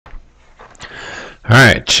All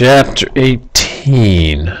right, chapter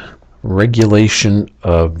 18, regulation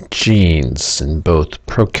of genes in both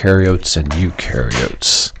prokaryotes and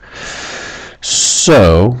eukaryotes.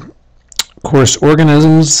 So, of course,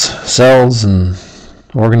 cells and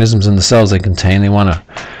organisms in the cells they contain, they want to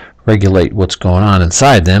regulate what's going on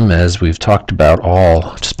inside them. As we've talked about,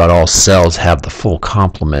 just about all cells have the full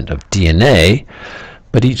complement of DNA,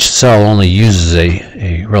 but each cell only uses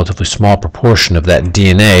a relatively small proportion of that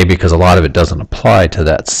DNA because a lot of it doesn't apply to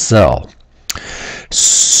that cell.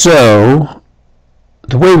 So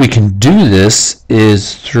the way we can do this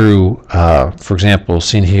is through, for example,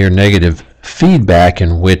 seen here, negative feedback,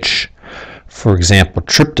 in which, for example,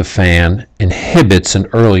 tryptophan inhibits an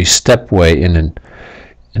early stepway in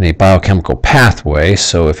a biochemical pathway.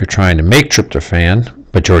 So if you're trying to make tryptophan,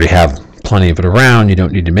 but you already have plenty of it around, you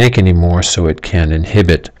don't need to make any more, so it can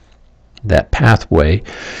inhibit that pathway.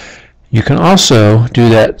 You can also do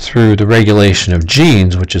that through the regulation of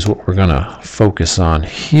genes, which is what we're going to focus on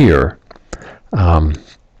here,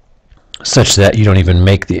 such that you don't even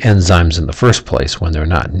make the enzymes in the first place when they're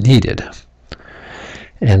not needed.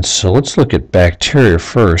 And so let's look at bacteria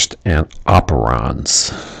first and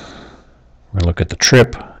operons. We're going to look at the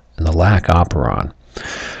TRIP and the lac operon.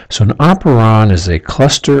 So an operon is a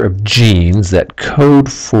cluster of genes that code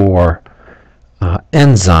for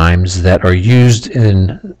enzymes that are used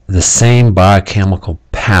in the same biochemical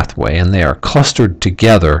pathway, and they are clustered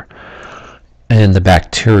together in the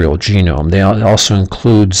bacterial genome. They also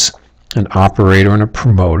includes an operator and a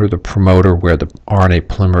promoter. The promoter where the RNA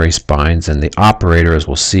polymerase binds, and the operator, as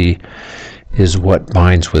we'll see, is what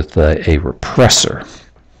binds with a repressor.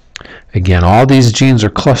 Again, all these genes are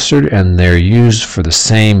clustered and they're used for the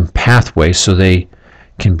same pathway, so they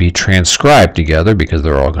can be transcribed together because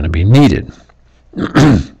they're all going to be needed.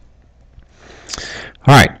 All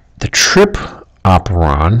right, the TRIP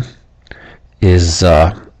operon is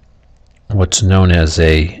what's known as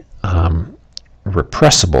a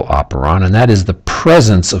repressible operon, and that is the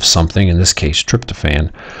presence of something, in this case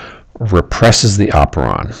tryptophan, represses the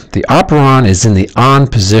operon. The operon is in the on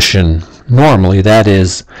position normally. That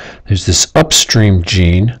is, there's this upstream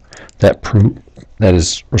gene that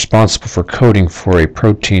is responsible for coding for a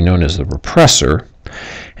protein known as the repressor,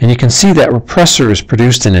 and you can see that repressor is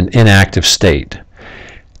produced in an inactive state.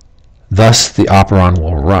 Thus the operon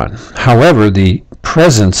will run. However, the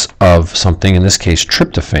presence of something, in this case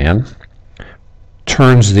tryptophan,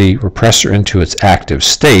 turns the repressor into its active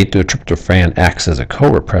state. The tryptophan acts as a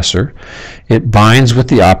co-repressor. It binds with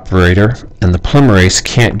the operator, and the polymerase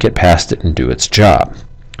can't get past it and do its job.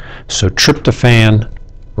 So tryptophan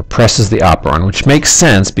represses the operon, which makes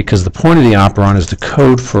sense because the point of the operon is to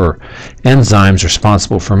code for enzymes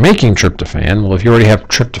responsible for making tryptophan. Well, if you already have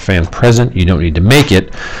tryptophan present, you don't need to make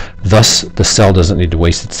it. Thus, the cell doesn't need to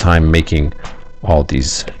waste its time making all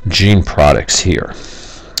these gene products here.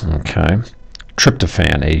 Okay.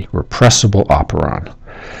 Tryptophan, a repressible operon.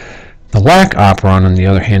 The lac operon, on the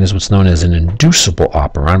other hand, is what's known as an inducible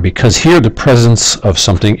operon, because here the presence of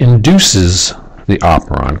something induces the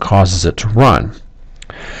operon, causes it to run.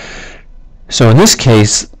 So in this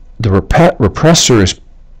case, the repressor is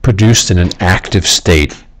produced in an active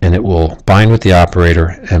state, and it will bind with the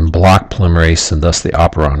operator and block polymerase, and thus the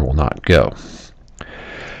operon will not go.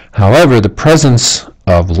 However, the presence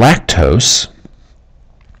of lactose,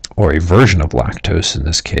 or a version of lactose in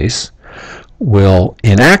this case, will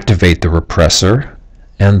inactivate the repressor,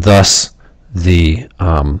 and thus the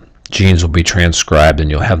genes will be transcribed,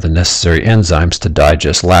 and you'll have the necessary enzymes to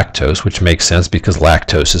digest lactose, which makes sense because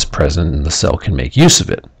lactose is present and the cell can make use of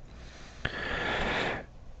it.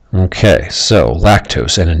 Okay, so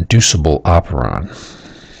lactose, an inducible operon.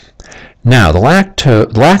 Now, the lac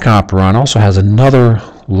operon also has another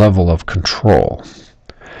level of control,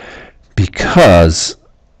 because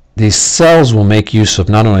these cells will make use of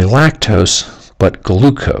not only lactose, but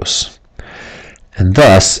glucose. And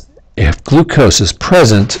thus, if glucose is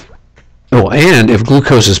present,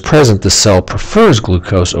 the cell prefers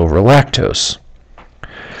glucose over lactose.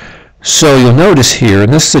 So you'll notice here,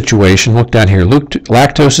 in this situation, look down here,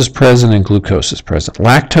 lactose is present and glucose is present.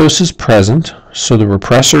 Lactose is present, so the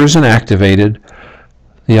repressor is inactivated,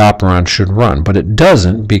 the operon should run. But it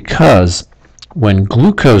doesn't, because when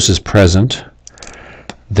glucose is present,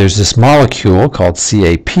 there's this molecule called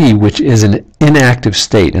CAP, which is an inactive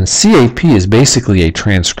state. And CAP is basically a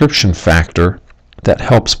transcription factor that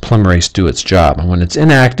helps polymerase do its job. And when it's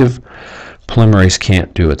inactive, polymerase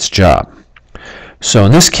can't do its job. So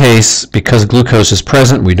in this case, because glucose is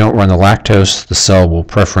present, we don't run the lactose. The cell will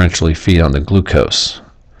preferentially feed on the glucose.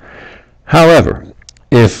 However,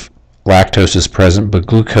 if lactose is present but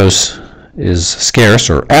glucose is scarce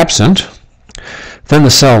or absent, Then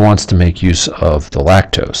the cell wants to make use of the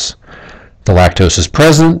lactose. The lactose is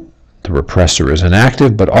present, the repressor is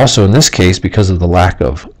inactive, but also in this case, because of the lack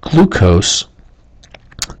of glucose,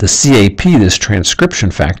 the CAP, this transcription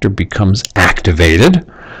factor, becomes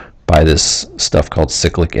activated by this stuff called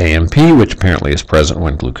cyclic AMP, which apparently is present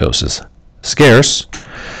when glucose is scarce.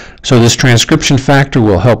 So this transcription factor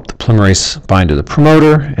will help the polymerase bind to the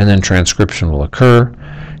promoter, and then transcription will occur,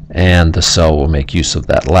 and the cell will make use of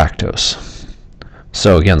that lactose.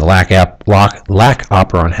 So again, the lac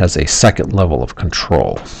operon has a second level of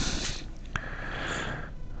control.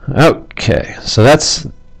 Okay, so that's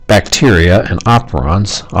bacteria and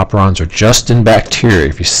operons. Operons are just in bacteria.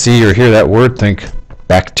 If you see or hear that word, think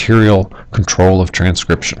bacterial control of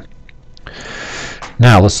transcription.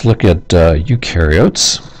 Now let's look at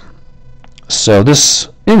eukaryotes. So this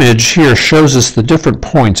image here shows us the different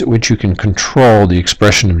points at which you can control the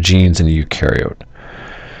expression of genes in a eukaryote.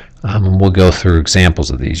 And we'll go through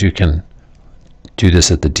examples of these. You can do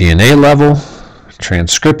this at the DNA level,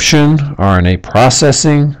 transcription, RNA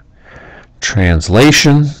processing,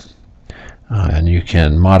 translation, and you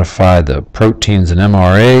can modify the proteins and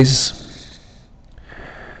mRNAs.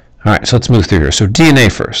 All right, so let's move through here. So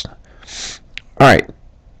DNA first. All right,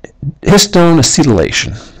 histone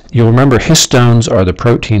acetylation. You'll remember histones are the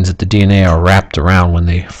proteins that the DNA are wrapped around when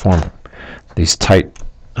they form these tight,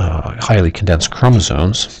 highly condensed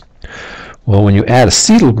chromosomes. Well, when you add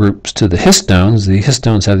acetyl groups to the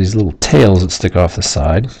histones have these little tails that stick off the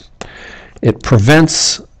side. It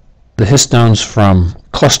prevents the histones from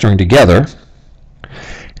clustering together,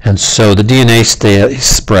 and so the DNA stays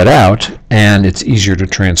spread out, and it's easier to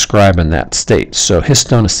transcribe in that state. So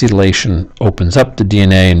histone acetylation opens up the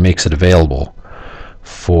DNA and makes it available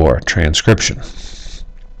for transcription.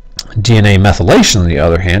 DNA methylation, on the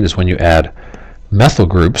other hand, is when you add methyl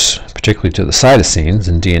groups, particularly to the cytosines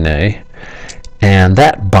in DNA, and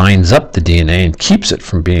that binds up the DNA and keeps it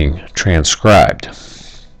from being transcribed.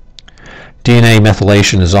 DNA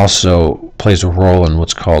methylation also plays a role in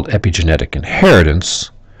what's called epigenetic inheritance,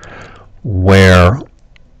 where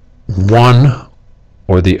one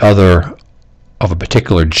or the other of a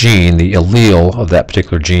particular gene, the allele of that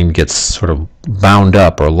particular gene, gets sort of bound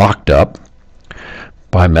up or locked up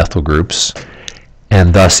by methyl groups,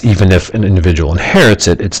 and thus even if an individual inherits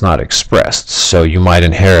it, it's not expressed. So you might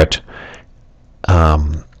inherit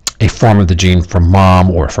a form of the gene from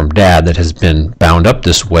mom or from dad that has been bound up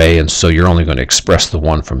this way, and so you're only going to express the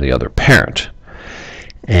one from the other parent.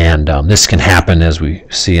 And this can happen, as we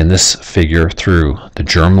see in this figure, through the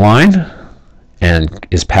germline and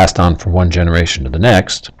is passed on from one generation to the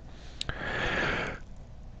next.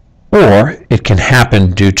 Or it can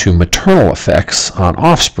happen due to maternal effects on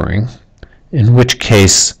offspring, in which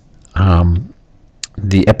case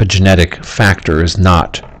the epigenetic factor is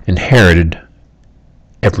not inherited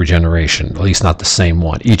every generation, at least not the same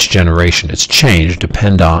one. Each generation it's changed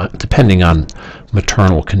depending on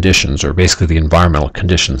maternal conditions, or basically the environmental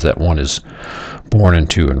conditions that one is born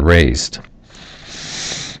into and raised.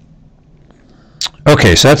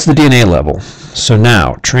 Okay, so that's the DNA level. So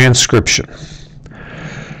now, transcription.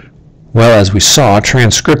 Well, as we saw,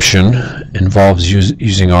 transcription involves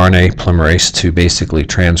using RNA polymerase to basically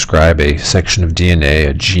transcribe a section of DNA,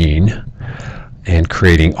 a gene, and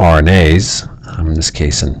creating RNAs, in this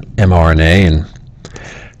case an mRNA. And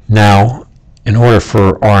now, in order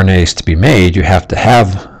for RNAs to be made, you have to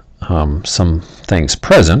have some things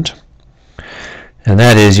present, and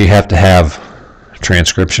that is you have to have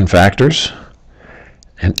transcription factors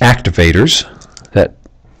and activators that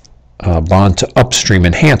bond to upstream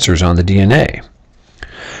enhancers on the DNA.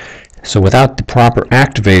 So without the proper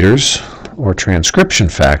activators or transcription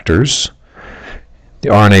factors, the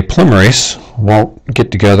RNA polymerase won't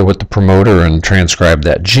get together with the promoter and transcribe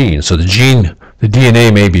that gene. So the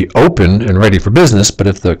DNA may be open and ready for business, but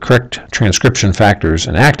if the correct transcription factors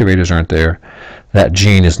and activators aren't there, that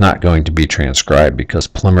gene is not going to be transcribed because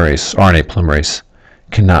RNA polymerase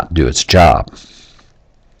cannot do its job.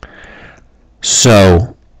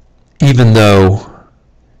 So even though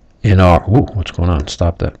in our, what's going on?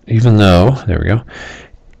 Stop that. Even though, there we go,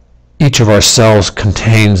 each of our cells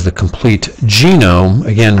contains the complete genome,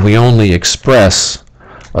 again, we only express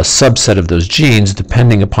a subset of those genes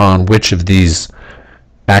depending upon which of these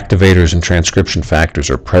activators and transcription factors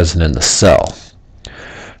are present in the cell.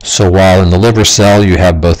 So while in the liver cell you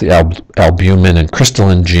have both the albumin and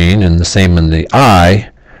crystalline gene, and the same in the eye,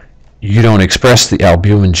 you don't express the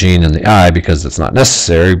albumin gene in the eye because it's not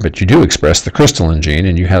necessary, but you do express the crystalline gene,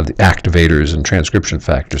 and you have the activators and transcription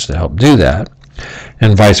factors to help do that.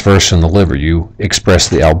 And vice versa in the liver. You express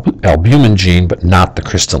the albumin gene, but not the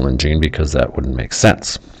crystalline gene, because that wouldn't make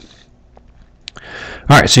sense.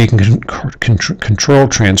 All right, so you can control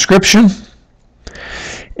transcription.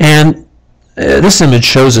 And this image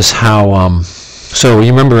shows us how, so you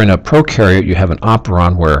remember in a prokaryote you have an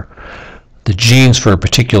operon where the genes for a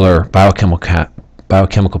particular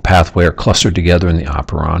biochemical pathway are clustered together in the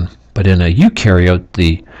operon. But in a eukaryote,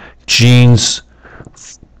 the genes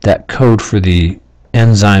that code for the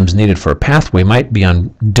enzymes needed for a pathway might be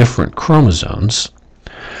on different chromosomes.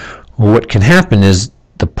 Well, what can happen is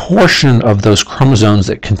the portion of those chromosomes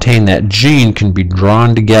that contain that gene can be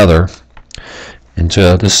drawn together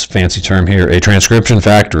into this fancy term here, a transcription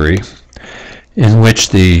factory, in which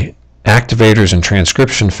the activators and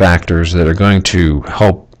transcription factors that are going to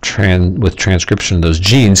help with transcription of those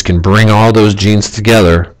genes can bring all those genes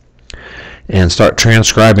together and start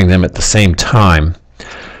transcribing them at the same time.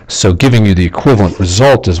 So giving you the equivalent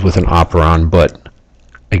result is with an operon, but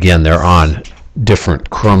again, they're on different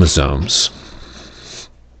chromosomes.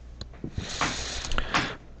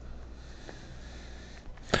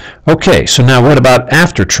 Okay, so now what about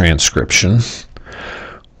after transcription?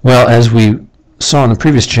 Well, as we saw in the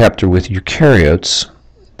previous chapter with eukaryotes,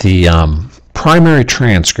 the primary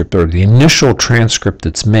transcript, or the initial transcript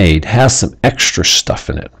that's made, has some extra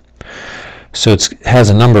stuff in it. So it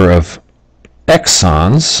has a number of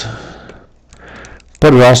exons,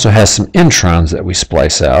 but it also has some introns that we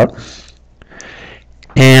splice out.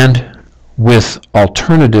 And with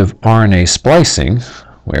alternative RNA splicing,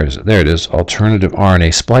 where is it? There it is, alternative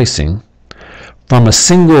RNA splicing, from a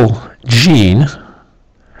single gene,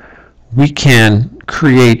 we can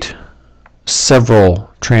create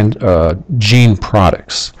several gene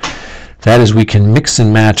products. That is, we can mix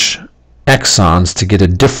and match exons to get a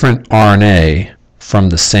different RNA from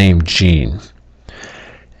the same gene.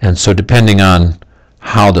 And so depending on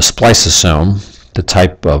how the spliceosome, the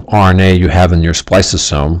type of RNA you have in your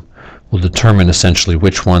spliceosome, will determine essentially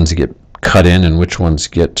which ones get cut in and which ones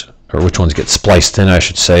get spliced in, I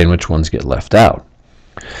should say, and which ones get left out.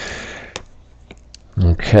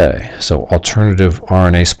 Okay, so alternative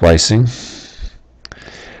RNA splicing.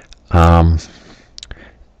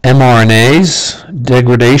 mRNAs,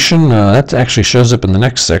 degradation, that actually shows up in the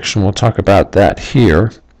next section. We'll talk about that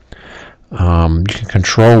here. You can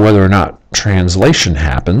control whether or not translation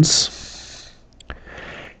happens.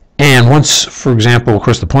 And once, for example, of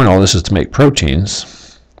course the point of all this is to make proteins,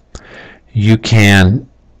 you can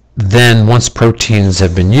then, once proteins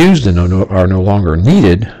have been used and are no longer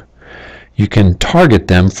needed, you can target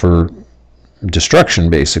them for destruction,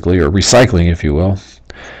 basically, or recycling, if you will.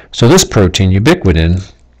 So this protein, ubiquitin,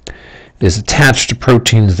 is attached to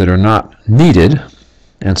proteins that are not needed,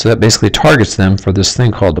 and so that basically targets them for this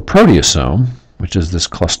thing called the proteasome, which is this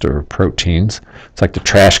cluster of proteins. It's like the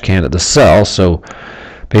trash can of the cell. So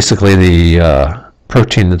basically the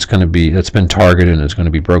protein that's been targeted and is going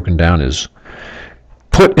to be broken down is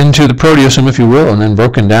put into the proteasome, if you will, and then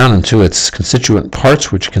broken down into its constituent parts,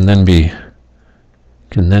 which can then be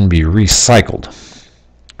recycled.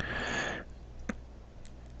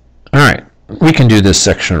 All right, we can do this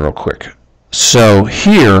section real quick. So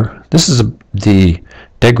here, this is the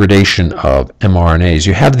degradation of mRNAs.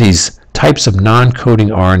 You have these types of non-coding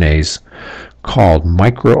RNAs called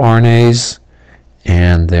microRNAs,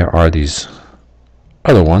 and there are these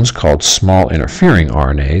other ones called small interfering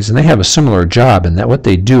RNAs, and they have a similar job in that what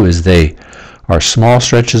they do is they are small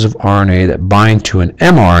stretches of RNA that bind to an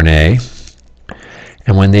mRNA,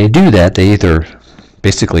 and when they do that, they either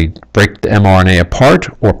basically break the mRNA apart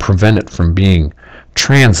or prevent it from being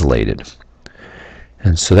translated.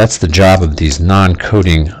 And so that's the job of these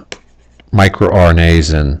non-coding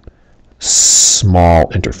microRNAs and small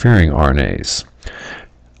interfering RNAs.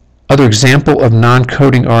 Other example of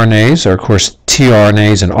non-coding RNAs are, of course,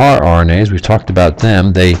 tRNAs and rRNAs. We've talked about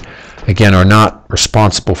them. They, again, are not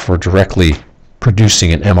responsible for directly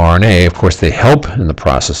producing an mRNA. Of course, they help in the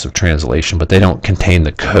process of translation, but they don't contain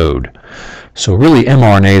the code. So really,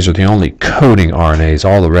 mRNAs are the only coding RNAs.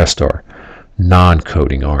 All the rest are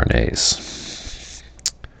non-coding RNAs.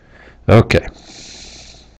 Okay.